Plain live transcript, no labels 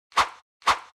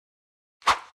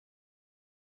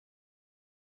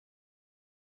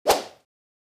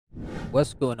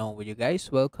What's going on with you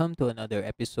guys? Welcome to another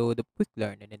episode of Quick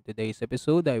Learn. And in today's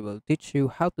episode, I will teach you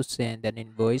how to send an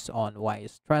invoice on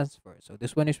Wise Transfer. So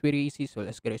this one is pretty easy. So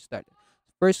let's get it started.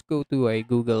 First, go to a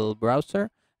Google browser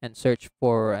and search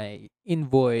for a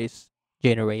invoice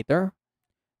generator.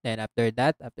 Then after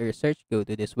that, after you search, go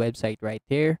to this website right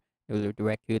here. It will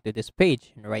direct you to this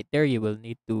page. And right there, you will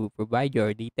need to provide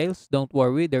your details. Don't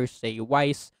worry, there's a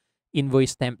Wise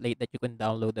invoice template that you can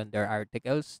download under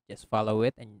articles. Just follow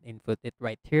it and input it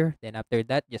right here. Then after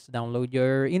that, just download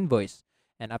your invoice.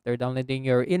 And after downloading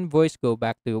your invoice, go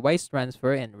back to Wise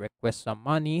Transfer and request some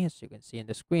money. As you can see in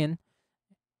the screen,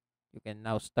 you can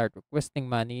now start requesting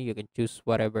money. You can choose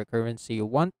whatever currency you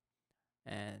want,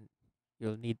 and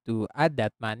you'll need to add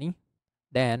that money.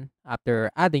 Then,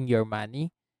 after adding your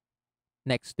money,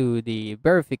 next to the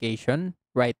verification,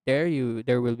 right there,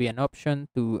 there will be an option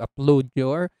to upload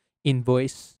your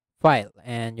invoice file,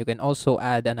 and you can also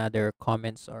add another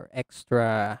comments or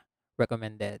extra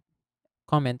recommended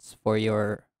comments for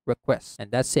your request. And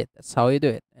that's it. That's how you do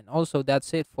it. And also,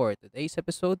 that's it for today's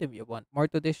episode. If you want more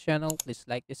to this channel, please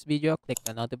like this video, click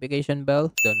the notification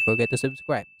bell, don't forget to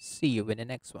subscribe. See you in the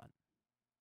next one.